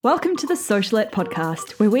Welcome to the Socialette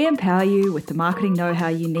podcast, where we empower you with the marketing know-how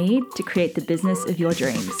you need to create the business of your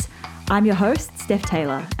dreams. I'm your host, Steph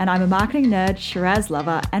Taylor, and I'm a marketing nerd, Shiraz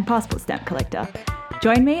lover, and passport stamp collector.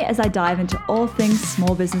 Join me as I dive into all things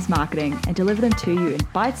small business marketing and deliver them to you in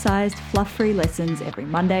bite-sized, fluff-free lessons every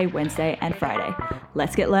Monday, Wednesday, and Friday.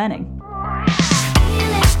 Let's get learning.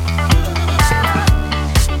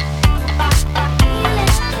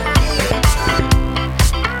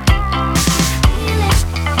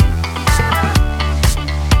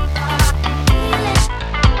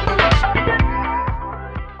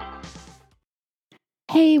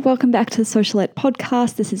 Hey, welcome back to the Socialette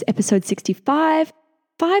podcast. This is episode 65,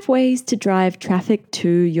 5 ways to drive traffic to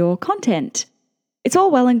your content. It's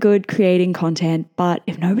all well and good creating content, but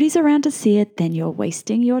if nobody's around to see it, then you're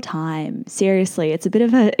wasting your time. Seriously, it's a bit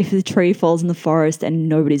of a if the tree falls in the forest and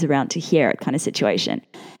nobody's around to hear it kind of situation.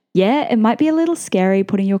 Yeah, it might be a little scary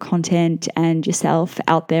putting your content and yourself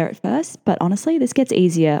out there at first, but honestly, this gets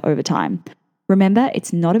easier over time. Remember,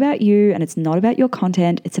 it's not about you and it's not about your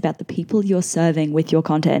content. It's about the people you're serving with your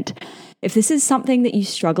content. If this is something that you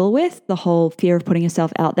struggle with, the whole fear of putting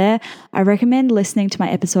yourself out there, I recommend listening to my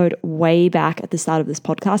episode way back at the start of this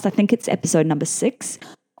podcast. I think it's episode number 6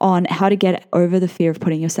 on how to get over the fear of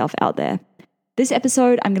putting yourself out there. This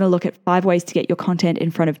episode, I'm going to look at 5 ways to get your content in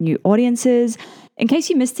front of new audiences. In case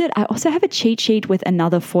you missed it, I also have a cheat sheet with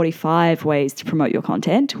another 45 ways to promote your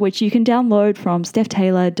content, which you can download from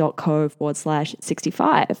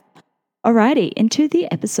stephtaylor.co/65. Alrighty, into the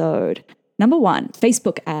episode. Number 1,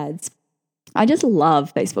 Facebook ads. I just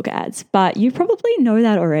love Facebook ads, but you probably know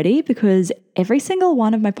that already because every single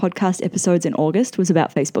one of my podcast episodes in August was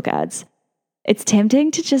about Facebook ads. It's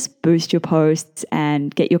tempting to just boost your posts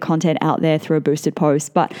and get your content out there through a boosted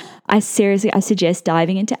post, but I suggest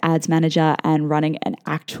diving into Ads Manager and running an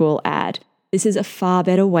actual ad. This is a far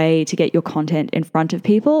better way to get your content in front of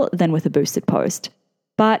people than with a boosted post.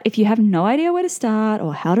 But if you have no idea where to start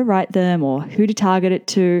or how to write them or who to target it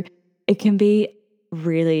to, it can be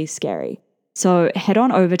really scary. So head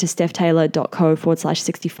on over to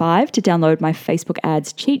stephtaylor.co/65 to download my Facebook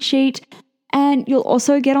ads cheat sheet. And you'll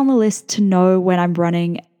also get on the list to know when I'm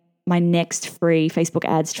running my next free Facebook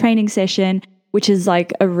ads training session, which is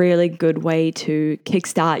like a really good way to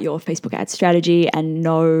kickstart your Facebook ad strategy and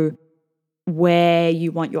know where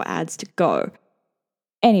you want your ads to go.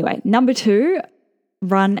 Anyway, number 2,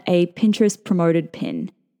 run a Pinterest promoted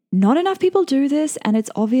pin. Not enough people do this, and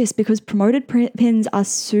it's obvious because promoted pins are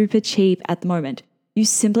super cheap at the moment. You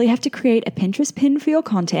simply have to create a Pinterest pin for your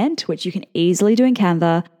content, which you can easily do in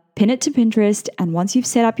Canva. Pin it to Pinterest, and once you've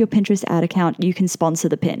set up your Pinterest ad account, you can sponsor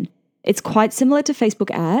the pin. It's quite similar to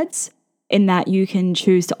Facebook ads in that you can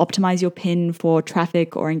choose to optimize your pin for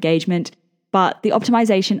traffic or engagement, but the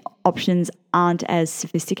optimization options aren't as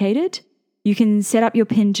sophisticated. You can set up your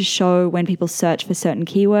pin to show when people search for certain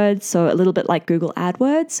keywords, so a little bit like Google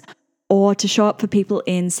AdWords, or to show up for people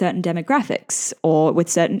in certain demographics or with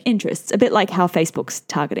certain interests, a bit like how Facebook's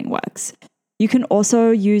targeting works. You can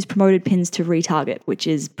also use promoted pins to retarget, which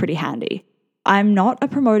is pretty handy. I'm not a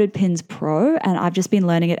promoted pins pro, and I've just been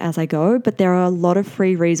learning it as I go, but there are a lot of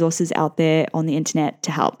free resources out there on the internet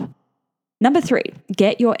to help. Number 3,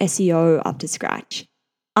 get your SEO up to scratch.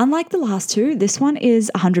 Unlike the last 2, this one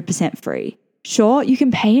is 100% free. Sure, you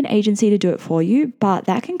can pay an agency to do it for you, but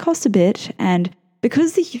that can cost a bit, and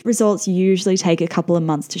because the results usually take a couple of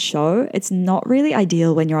months to show, it's not really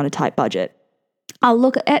ideal when you're on a tight budget. I'll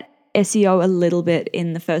look at SEO a little bit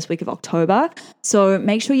in the first week of October, so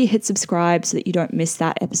make sure you hit subscribe so that you don't miss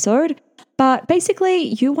that episode. But basically,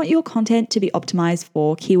 you want your content to be optimized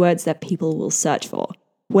for keywords that people will search for,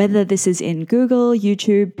 whether this is in Google,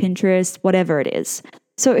 YouTube, Pinterest, whatever it is.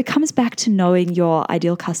 So it comes back to knowing your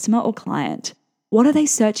ideal customer or client. What are they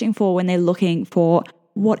searching for when they're looking for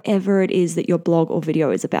whatever it is that your blog or video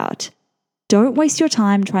is about? Don't waste your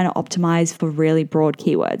time trying to optimize for really broad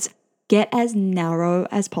keywords. Get as narrow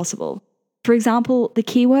as possible. For example, the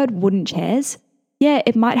keyword wooden chairs. Yeah,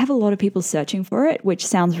 it might have a lot of people searching for it, which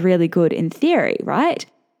sounds really good in theory, right?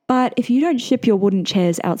 But if you don't ship your wooden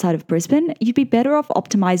chairs outside of Brisbane, you'd be better off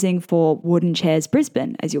optimizing for wooden chairs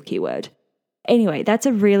Brisbane as your keyword. Anyway, that's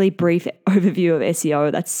a really brief overview of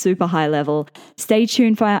SEO. That's super high level. Stay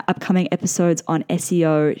tuned for our upcoming episodes on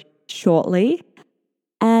SEO shortly.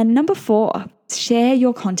 And number 4, share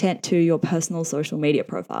your content to your personal social media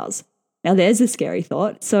profiles. Now there's a scary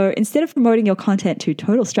thought. So instead of promoting your content to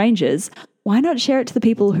total strangers, why not share it to the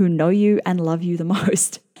people who know you and love you the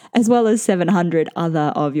most, as well as 700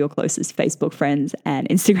 other of your closest Facebook friends and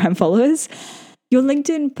Instagram followers? Your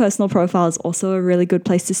LinkedIn personal profile is also a really good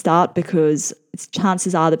place to start because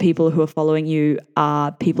chances are the people who are following you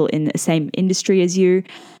are people in the same industry as you.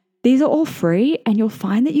 These are all free and you'll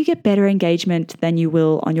find that you get better engagement than you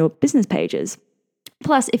will on your business pages.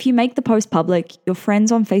 Plus, if you make the post public, your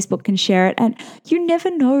friends on Facebook can share it and you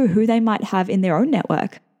never know who they might have in their own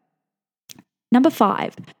network. Number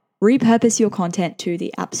 5, repurpose your content to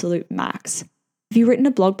the absolute max. Have you written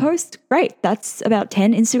a blog post? Great, that's about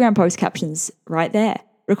 10 Instagram post captions right there.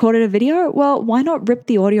 Recorded a video? Well, why not rip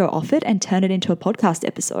the audio off it and turn it into a podcast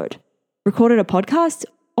episode? Recorded a podcast?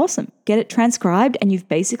 Awesome. Get it transcribed and you've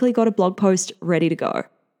basically got a blog post ready to go.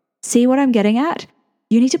 See what I'm getting at?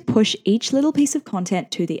 You need to push each little piece of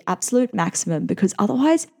content to the absolute maximum because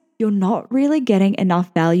otherwise you're not really getting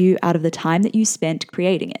enough value out of the time that you spent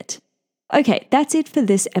creating it. Okay, that's it for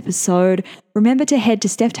this episode. Remember to head to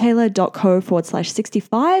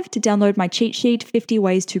stephtaylor.co/65 to download my cheat sheet, 50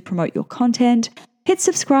 ways to promote your content. Hit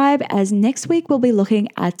subscribe as next week we'll be looking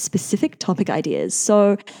at specific topic ideas.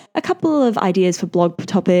 So a couple of ideas for blog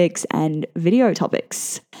topics and video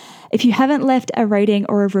topics. If you haven't left a rating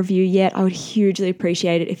or a review yet, I would hugely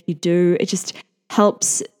appreciate it if you do. It just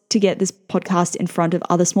helps to get this podcast in front of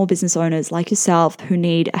other small business owners like yourself who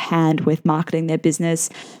need a hand with marketing their business.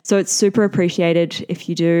 So it's super appreciated if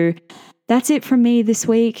you do. That's it from me this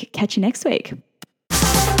week. Catch you next week.